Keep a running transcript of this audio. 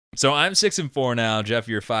So I'm 6-4 now. Geoff,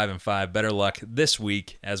 you're 5-5. Better luck this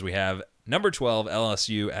week as we have number 12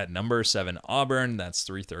 LSU at number 7 Auburn. That's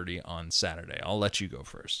 3:30 on Saturday. I'll let you go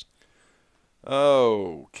first.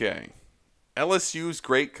 Okay. LSU's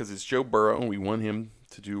great because it's Joe Burrow, and we want him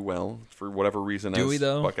to do well for whatever reason. Do we,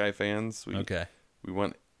 though? Buckeye fans, Okay. we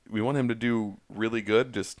want him to do really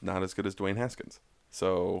good, just not as good as Dwayne Haskins.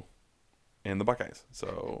 So, and the Buckeyes.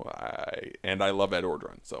 So I love Ed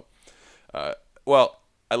Orgeron. So, I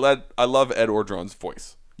love Ed Orgeron's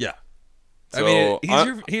voice. Yeah. So I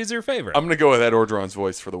mean, he's your favorite. I'm gonna go with Ed Orgeron's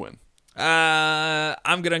voice for the win.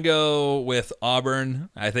 I'm gonna go with Auburn.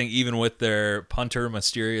 I think even with their punter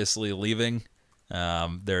mysteriously leaving,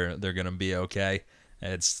 they're gonna be okay.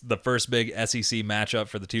 It's the first big SEC matchup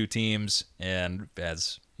for the two teams, and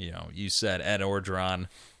as you said, Ed Orgeron,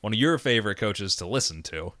 one of your favorite coaches to listen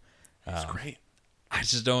to. He's great. I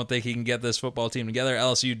just don't think he can get this football team together.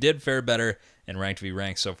 LSU did fare better in ranked v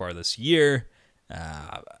ranked so far this year.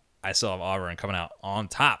 I still have Auburn coming out on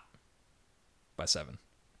top by 7.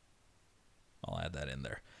 I'll add that in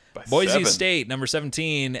there. Boise 7. State, number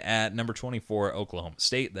 17 at number 24, Oklahoma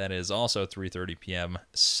State. That is also 3:30 p.m.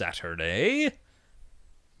 Saturday.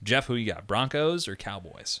 Geoff, who you got, Broncos or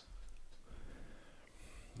Cowboys?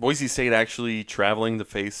 Boise State actually traveling to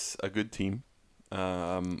face a good team.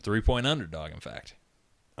 3-point underdog, in fact.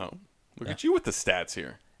 Oh, look at you with the stats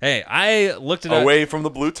here. Hey, I looked it up. Away from the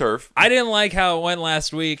blue turf. I didn't like how it went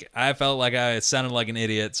last week. I felt like I sounded like an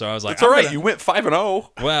idiot, so I was like, it's all right. You went 5-0.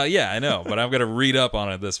 Well, yeah, I know, but I'm going to read up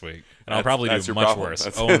on it this week, and I'll probably do much worse.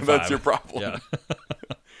 That's your problem.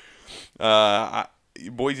 Yeah.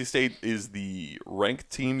 Boise State is the ranked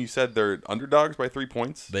team. You said they're underdogs by 3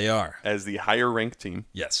 points. They are. As the higher ranked team.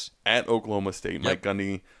 Yes. At Oklahoma State. Yep. Mike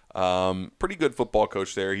Gundy, pretty good football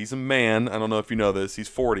coach there. He's a man. I don't know if you know this. He's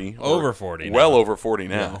 40. Over 40 now. Well over 40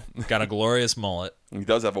 now. Yeah. Got a glorious mullet. He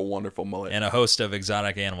does have a wonderful mullet. And a host of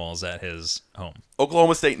exotic animals at his home.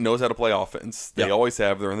 Oklahoma State knows how to play offense. They always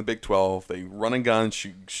have. They're in the Big 12. They run and gun,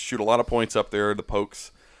 shoot a lot of points up there, the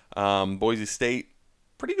pokes. Boise State,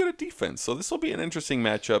 pretty good at defense. So this will be an interesting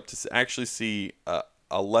matchup to actually see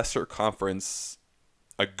a lesser conference,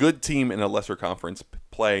 a good team in a lesser conference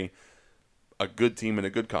play a good team in a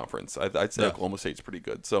good conference. I'd say Oklahoma State's pretty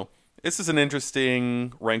good. So this is an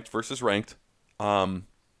interesting ranked versus ranked. I'm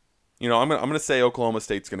gonna say Oklahoma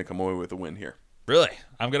State's gonna come away with a win here. Really?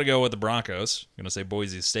 I'm gonna go with the Broncos. I'm gonna say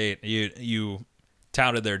Boise State. You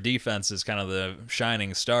touted their defense as kind of the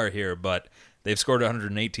shining star here, but they've scored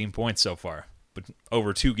 118 points so far, but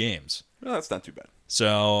over 2 games. Well, that's not too bad.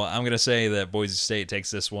 So I'm going to say that Boise State takes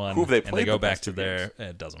this one. Who have they played and they go the back past to 2 their. games?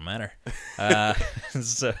 It doesn't matter.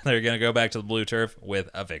 So they're going to go back to the blue turf with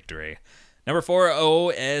a victory. Number 4,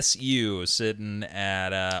 OSU, sitting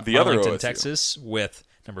at Arlington, Texas, with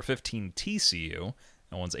number 15, TCU.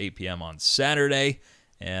 That one's 8 p.m. on Saturday.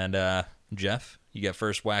 And Geoff, you get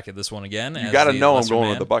first whack at this one again. You got to know I'm going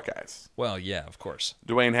with the Buckeyes. Well, yeah, of course.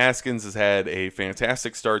 Dwayne Haskins has had a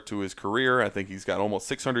fantastic start to his career. I think he's got almost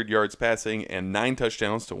 600 yards passing and 9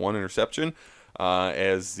 touchdowns to 1 interception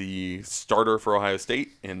as the starter for Ohio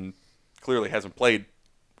State, and clearly hasn't played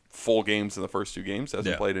full games in the first 2 games.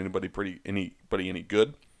 Hasn't played anybody any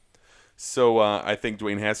good. So I think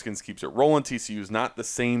Dwayne Haskins keeps it rolling. TCU is not the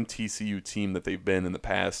same TCU team that they've been in the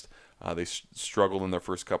past. They struggled in their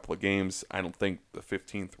first couple of games. I don't think the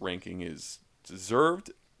 15th ranking is deserved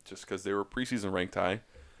just because they were preseason ranked high.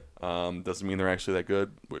 Doesn't mean they're actually that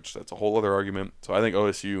good, which that's a whole other argument. So I think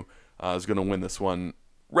OSU is going to win this one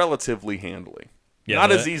relatively handily. Yeah,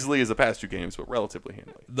 not as easily as the past 2 games, but relatively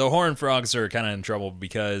handily. The Horned Frogs are kind of in trouble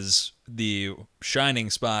because the shining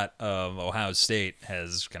spot of Ohio State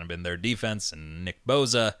has kind of been their defense and Nick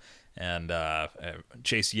Bosa and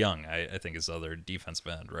Chase Young, I think is the other defensive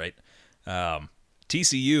end, right?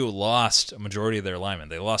 TCU lost a majority of their linemen.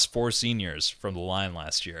 They lost 4 seniors from the line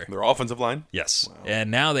last year. Their offensive line? Yes. Wow.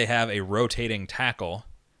 And now they have a rotating tackle.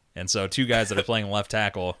 And so 2 guys that are playing left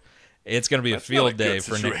tackle, it's going to be a field day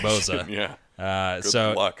for Nick Bosa. Yeah.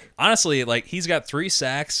 Good luck. Honestly, he's got 3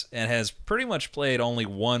 sacks and has pretty much played only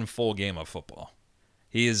 1 full game of football.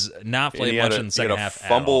 He has not played much in the second half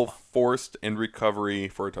at all. Fumble forced and recovery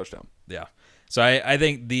for a touchdown. Yeah. So I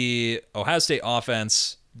think the Ohio State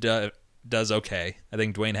offense does okay. I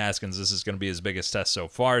think Dwayne Haskins, this is going to be his biggest test so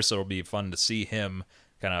far, so it'll be fun to see him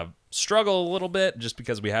kind of struggle a little bit just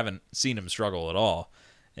because we haven't seen him struggle at all.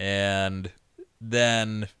 And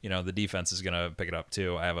then, the defense is going to pick it up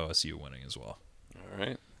too. I have OSU winning as well. All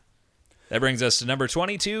right. That brings us to number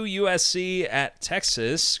 22, USC at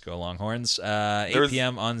Texas. Go Longhorns. 8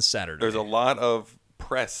 p.m. on Saturday. There's a lot of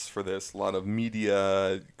press for this, a lot of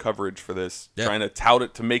media coverage for this, Yeah. trying to tout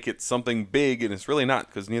it to make it something big, and it's really not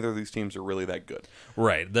because neither of these teams are really that good.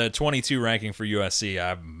 Right. The 22 ranking for USC,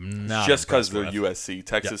 I'm not Just because impressed they're with. USC.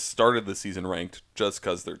 Texas started the season ranked just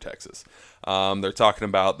because they're Texas. They're talking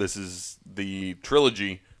about this is the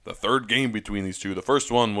trilogy, the third game between these two. The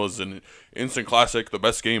first one was an instant classic, the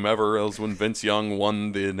best game ever. It was when Vince Young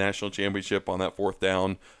won the national championship on that fourth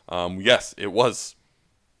down. Yes, it was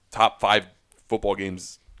top 5 football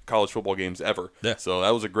games, college football games ever. Yeah. So that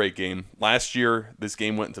was a great game. Last year, this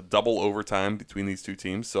game went into double overtime between these two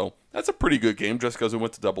teams. So that's a pretty good game just because it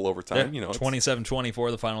went to double overtime. Yeah, You know,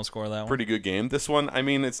 27-24 the final score of that one. pretty good game. This one, I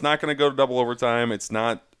mean, it's not going to go to double overtime. It's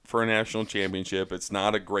not for a national championship. It's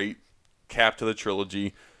not a great cap to the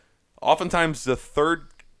trilogy. Oftentimes, the third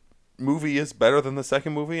movie is better than the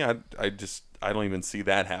second movie. I don't even see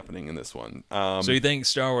that happening in this one. So you think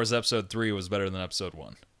Star Wars Episode 3 was better than Episode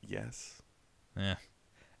 1? Yes. Yeah.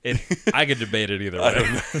 I could debate it either way. I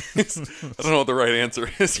don't know what the right answer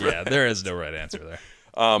is. For Yeah, that. there is no right answer there.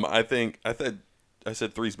 I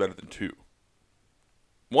said 3's better than 2.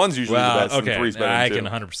 1's usually the best, and 3's better I than 2.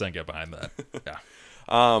 can 100% get behind that. Yeah.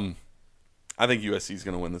 I think USC is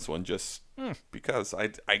going to win this one just because I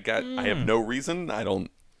have no reason. I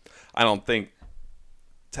don't think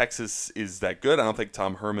Texas is that good. I don't think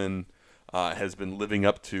Tom Herman has been living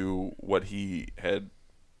up to what he had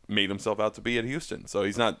made himself out to be at Houston. So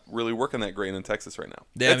he's not really working that great in Texas right now.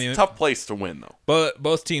 Yeah, It's a tough place to win, though. But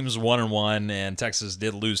both teams 1-1, and Texas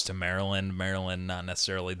did lose to Maryland. Maryland not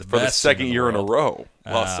necessarily the For best the second year in a world.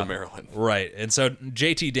 row, lost to Maryland. Right. And so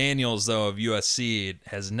JT Daniels, though, of USC,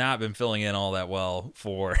 has not been filling in all that well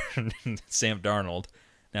for Sam Darnold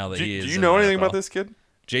now that Do he is you in know the anything NFL. about this kid?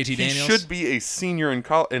 JT He Daniels? should be a senior in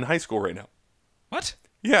high school right now. What?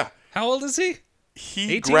 Yeah. How old is he?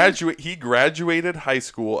 He 18? He graduated high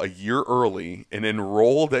school a year early and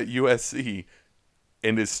enrolled at USC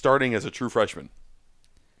and is starting as a true freshman.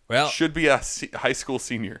 Well, Should be a high school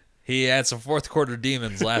senior. he had some fourth quarter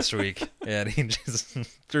demons last week, and he just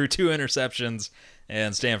threw 2 interceptions,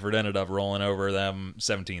 and Stanford ended up rolling over them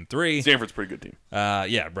 17-3. Stanford's a pretty good team.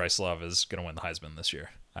 Yeah, Bryce Love is going to win the Heisman this year.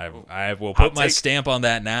 I will put my take. stamp on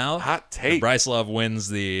that now. Hot And take. Bryce Love wins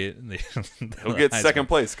the He'll get Heisman. second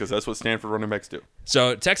place because that's what Stanford running backs do.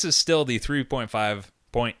 So Texas still the 3.5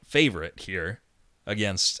 point favorite here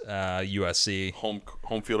against USC. Home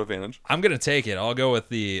field advantage. I'm going to take it. I'll go with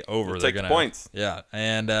the over. You'll take the points. Yeah,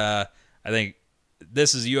 and I think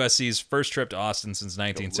this is USC's first trip to Austin since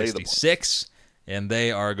 1966, and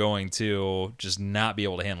they are going to just not be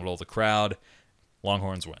able to handle the crowd.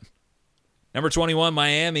 Longhorns win. Number 21,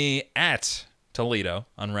 Miami at Toledo,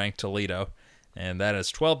 unranked Toledo. And that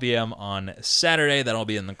is 12 p.m. on Saturday. That'll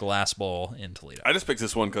be in the Glass Bowl in Toledo. I just picked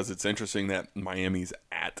this one because it's interesting that Miami's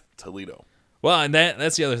at Toledo. Well, and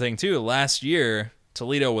that's the other thing, too. Last year,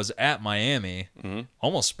 Toledo was at Miami,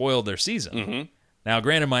 almost spoiled their season. Now,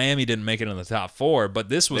 granted, Miami didn't make it in the top 4, but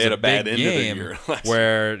this was They had a a bad big end of the game year last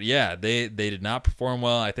where, they did not perform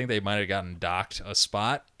well. I think they might have gotten docked a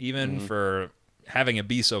spot even for having it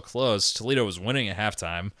be so close. Toledo was winning at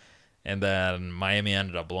halftime, and then Miami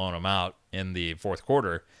ended up blowing them out in the fourth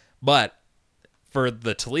quarter. But for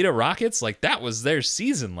the Toledo Rockets, like, that was their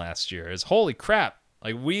season last year. It's holy crap.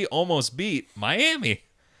 Like, we almost beat Miami.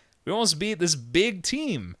 We almost beat this big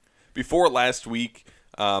team. Before last week,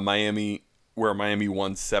 Miami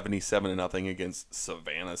won 77-0 against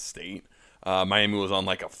Savannah State. Miami was on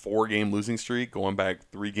like a 4-game losing streak, going back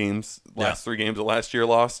 3 games. Last 3 games of last year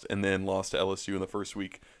lost, and then lost to LSU in the first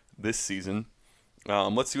week this season.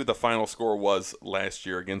 Let's see what the final score was last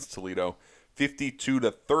year against Toledo.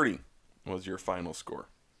 52-30 was your final score.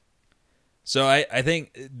 So I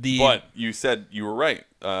think But you said you were right.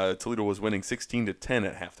 Toledo was winning 16-10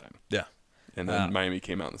 at halftime. Yeah. And then Miami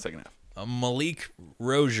came out in the second half. Malik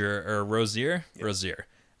Rozier.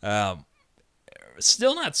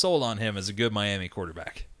 Still not sold on him as a good Miami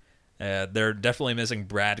quarterback. They're definitely missing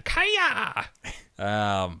Brad Kaya.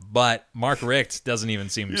 But Mark Richt doesn't even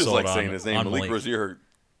seem You just sold like on saying his name. on Malik Rozier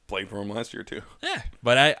played for him last year, too. Yeah,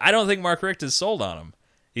 but I don't think Mark Richt is sold on him.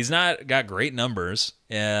 He's not got great numbers,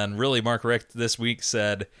 and really Mark Richt this week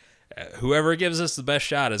said, whoever gives us the best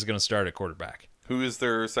shot is going to start at quarterback. Who is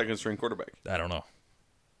their second-string quarterback? I don't know.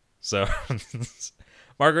 So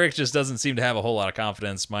Mark Richt just doesn't seem to have a whole lot of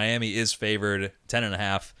confidence. Miami is favored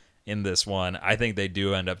 10.5 in this one. I think they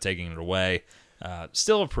do end up taking it away.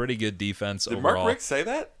 Still a pretty good defense Did overall. Mark Richt say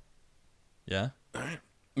that? Yeah. All right.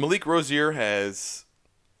 Malik Rozier has,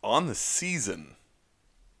 on the season,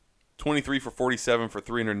 23 for 47 for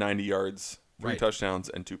 390 yards, 3 Right. touchdowns,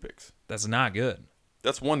 and 2 picks. That's not good.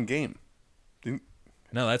 That's one game.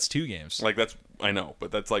 No, that's 2 games. Like, I know,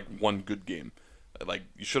 but that's like one good game. Like,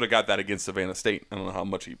 you should have got that against Savannah State. I don't know how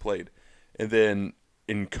much he played. And then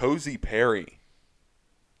in Cozy Perry,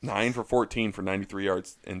 9 for 14 for 93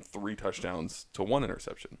 yards and 3 touchdowns to 1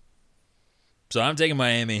 interception. So I'm taking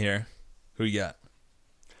Miami here. Who you got?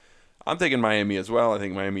 I'm taking Miami as well. I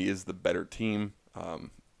think Miami is the better team.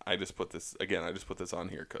 I just put this on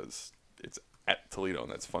here because it's at Toledo,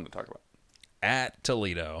 and that's fun to talk about. At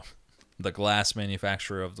Toledo, the glass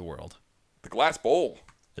manufacturer of the world. The Glass Bowl.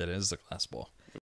 It is the Glass Bowl.